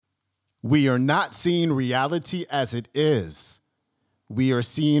We are not seeing reality as it is. We are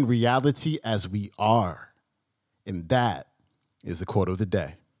seeing reality as we are. And that is the quote of the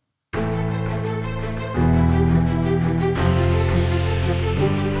day.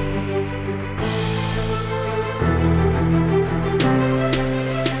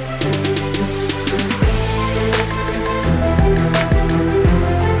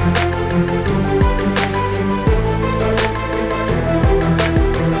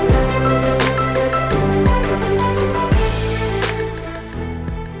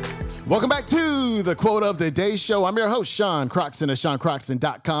 Welcome back to the Quote of the Day Show. I'm your host, Sean Croxton of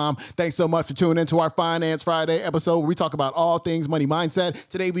SeanCroxton.com. Thanks so much for tuning into our Finance Friday episode where we talk about all things money mindset.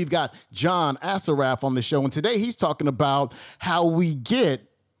 Today, we've got John Assaraf on the show, and today he's talking about how we get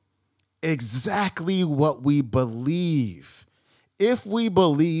exactly what we believe. If we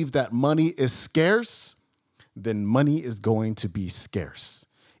believe that money is scarce, then money is going to be scarce.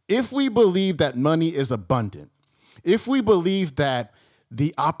 If we believe that money is abundant, if we believe that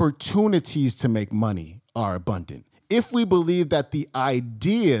the opportunities to make money are abundant, if we believe that the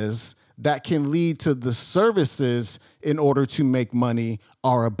ideas that can lead to the services in order to make money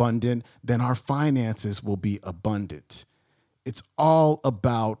are abundant, then our finances will be abundant. It's all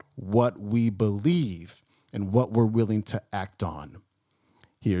about what we believe and what we're willing to act on.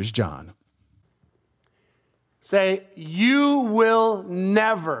 Here's John. Say, you will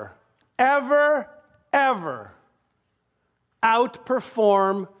never, ever, ever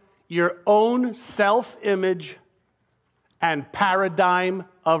outperform your own self-image and paradigm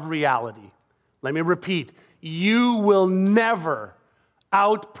of reality. Let me repeat. You will never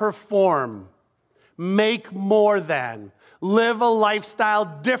outperform, make more than, live a lifestyle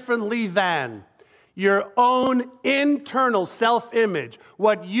differently than your own internal self-image,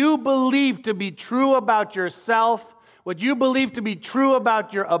 what you believe to be true about yourself, what you believe to be true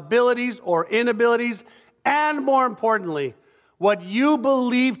about your abilities or inabilities, and more importantly, what you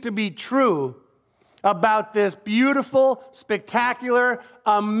believe to be true about this beautiful, spectacular,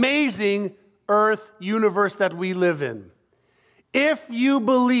 amazing earth universe that we live in. If you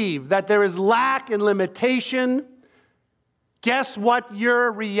believe that there is lack and limitation, guess what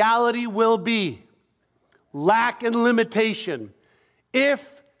your reality will be? Lack and limitation.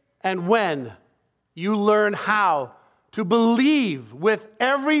 If and when you learn how to believe with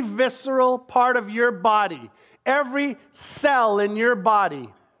every visceral part of your body, every cell in your body,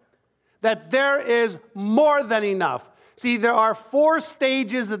 that there is more than enough. See, there are 4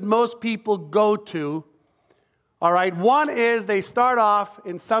 stages that most people go to. All right, one is they start off,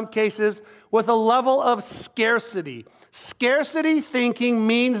 in some cases, with a level of scarcity. Scarcity thinking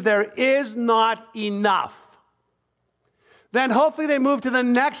means there is not enough. Then hopefully they move to the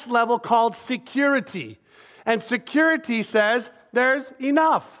next level called security. And security says, there's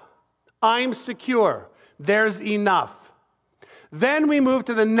enough. I'm secure. There's enough. Then we move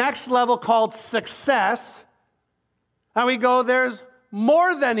to the next level called success. And we go, there's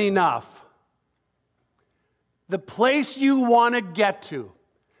more than enough. The place you want to get to,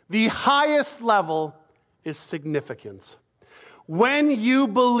 the highest level, is significance. When you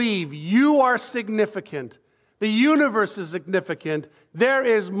believe you are significant, the universe is significant, there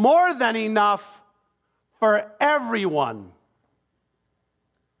is more than enough for everyone.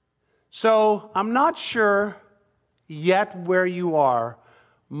 So I'm not sure yet where you are.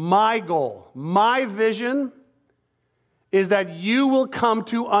 My goal, my vision is that you will come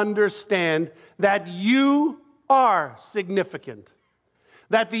to understand that you are significant,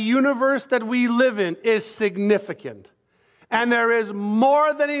 that the universe that we live in is significant, and there is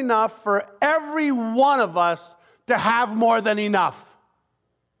more than enough for every one of us to have more than enough.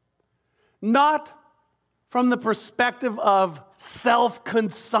 Not from the perspective of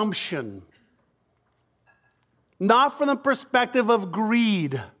self-consumption. Not from the perspective of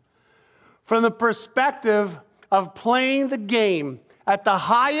greed. From the perspective of playing the game at the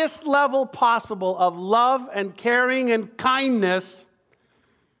highest level possible of love and caring and kindness,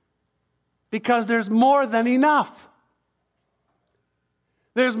 because there's more than enough.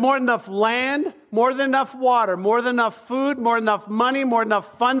 There's more than enough land, more than enough water, more than enough food, more than enough money, more than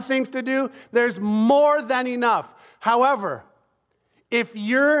enough fun things to do. There's more than enough. However, if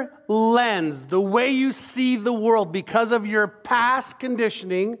your lens, the way you see the world because of your past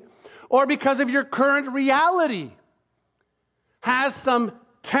conditioning or because of your current reality has some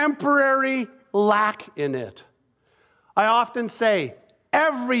temporary lack in it, I often say,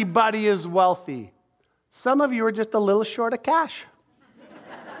 everybody is wealthy. Some of you are just a little short of cash.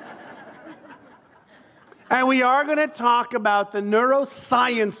 And we are going to talk about the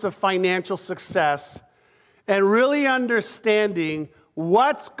neuroscience of financial success and really understanding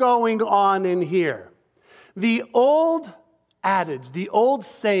what's going on in here. The old adage, the old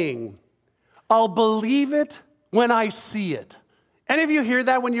saying, I'll believe it when I see it. Any of you hear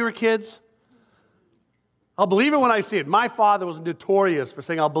that when you were kids? I'll believe it when I see it. My father was notorious for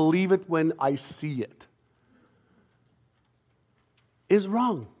saying, I'll believe it when I see it. Is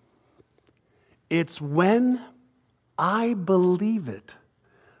wrong. It's when I believe it.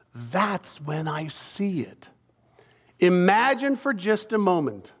 That's when I see it. Imagine for just a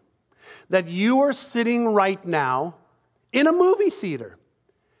moment that you are sitting right now in a movie theater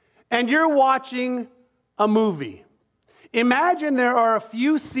and you're watching a movie. Imagine there are a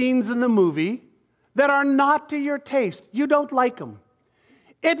few scenes in the movie that are not to your taste. You don't like them.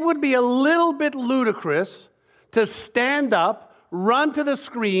 It would be a little bit ludicrous to stand up, run to the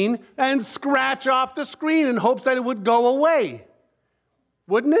screen, and scratch off the screen in hopes that it would go away.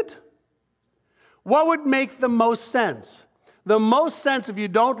 Wouldn't it? What would make the most sense? The most sense, if you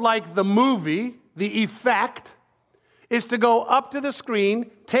don't like the movie, the effect, is to go up to the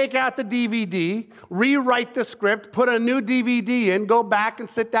screen, take out the DVD, rewrite the script, put a new DVD in, go back and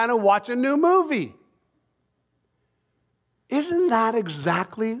sit down and watch a new movie. Isn't that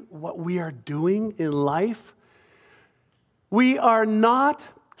exactly what we are doing in life? We are not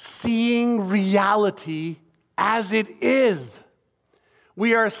seeing reality as it is.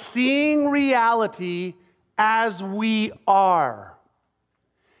 We are seeing reality as we are.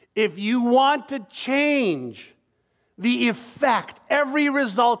 If you want to change the effect, every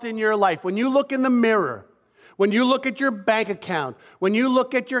result in your life, when you look in the mirror, when you look at your bank account, when you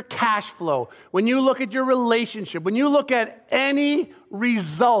look at your cash flow, when you look at your relationship, when you look at any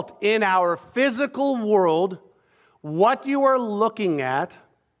result in our physical world, what you are looking at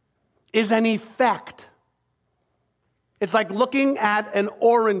is an effect. It's like looking at an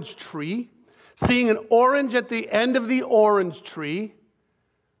orange tree, seeing an orange at the end of the orange tree,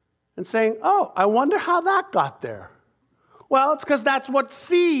 and saying, oh, I wonder how that got there. Well, it's because that's what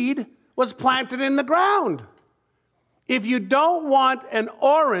seed was planted in the ground. If you don't want an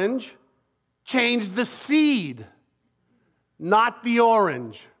orange, change the seed, not the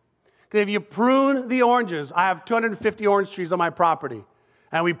orange. Because if you prune the oranges, I have 250 orange trees on my property,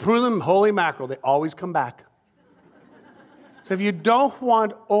 and we prune them, holy mackerel, they always come back. So if you don't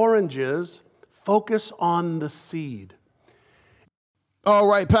want oranges, focus on the seed. All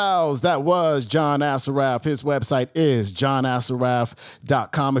right, pals, that was John Assaraf. His website is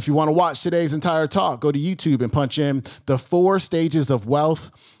johnassaraf.com. If you want to watch today's entire talk, go to YouTube and punch in the 4 stages of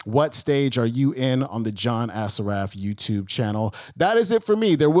wealth. What stage are you in on the John Assaraf YouTube channel? That is it for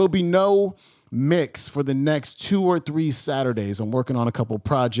me. There will be no mix for the next 2 or 3 Saturdays. I'm working on a couple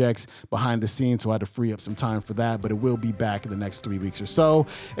projects behind the scenes, so I had to free up some time for that, but it will be back in the next 3 weeks or so.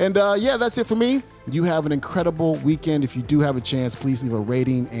 And yeah, that's it for me. You have an incredible weekend. If you do have a chance, please leave a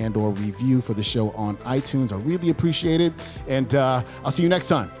rating and or review for the show on iTunes. I really appreciate it. And I'll see you next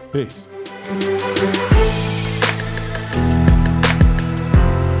time. Peace.